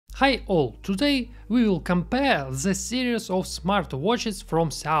Hi all, today we will compare the series of smartwatches from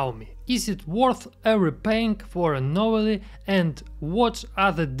Xiaomi. Is it worth every paying for a novelty and what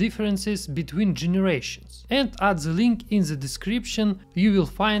are the differences between generations? And at the link in the description you will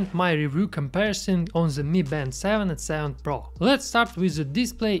find my review comparison on the Mi Band 7 and 7 Pro. Let's start with the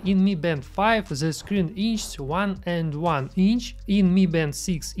display. In Mi Band 5 the screen is 1 and 1 inch, in Mi Band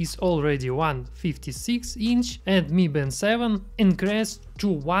 6 is already 156 inch and Mi Band 7 increased to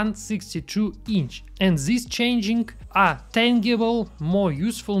 162 inch, and this changing are tangible, more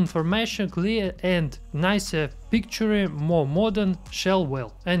useful information, clear and nicer picture, more modern, shell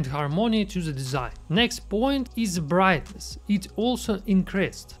well and harmony to the design. Next point is brightness. It also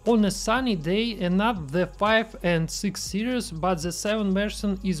increased. On a sunny day and not the 5 and 6 series, but the 7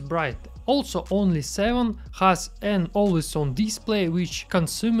 version is brighter. Also only 7 has an always on display which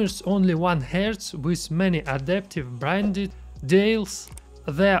consumes only 1 Hz with many adaptive branded dials.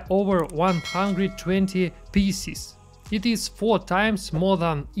 There are over 120 pieces. It is 4 times more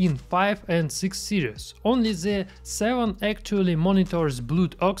than in 5 and 6 series. Only the 7 actually monitors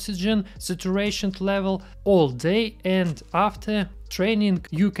blood oxygen saturation level all day, and after training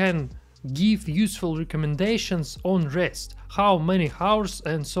you can give useful recommendations on rest, how many hours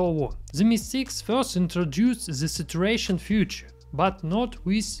and so on. The Mi 6 first introduced the saturation feature, but not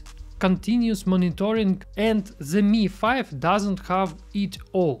with continuous monitoring, and the Mi 5 doesn't have it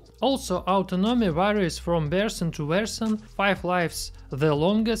all. Also autonomy varies from version to version, 5 lives the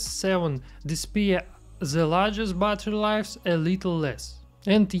longest, 7 display the largest, battery lives a little less.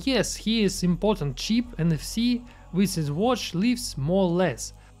 And yes, here is important chip, NFC with his watch lives more or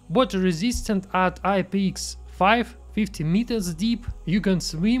less. Water resistant at IPX5, 50 meters deep, you can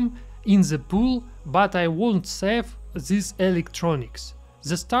swim in the pool, but I won't save these electronics.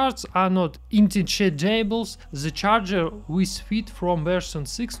 The stars are not interchangeable, the charger with fit from version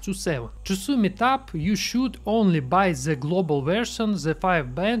 6 to 7. To sum it up, you should only buy the global version, the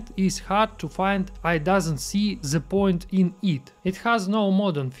 5 band is hard to find, I doesn't see the point in it. It has no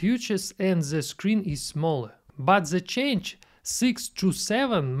modern features and the screen is smaller. But the change 6 to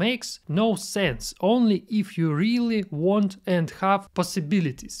 7 makes no sense, only if you really want and have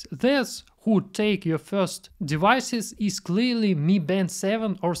possibilities. Those who take your first devices is clearly Mi Band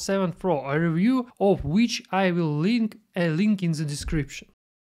 7 or 7 Pro, a review of which I will link in the description.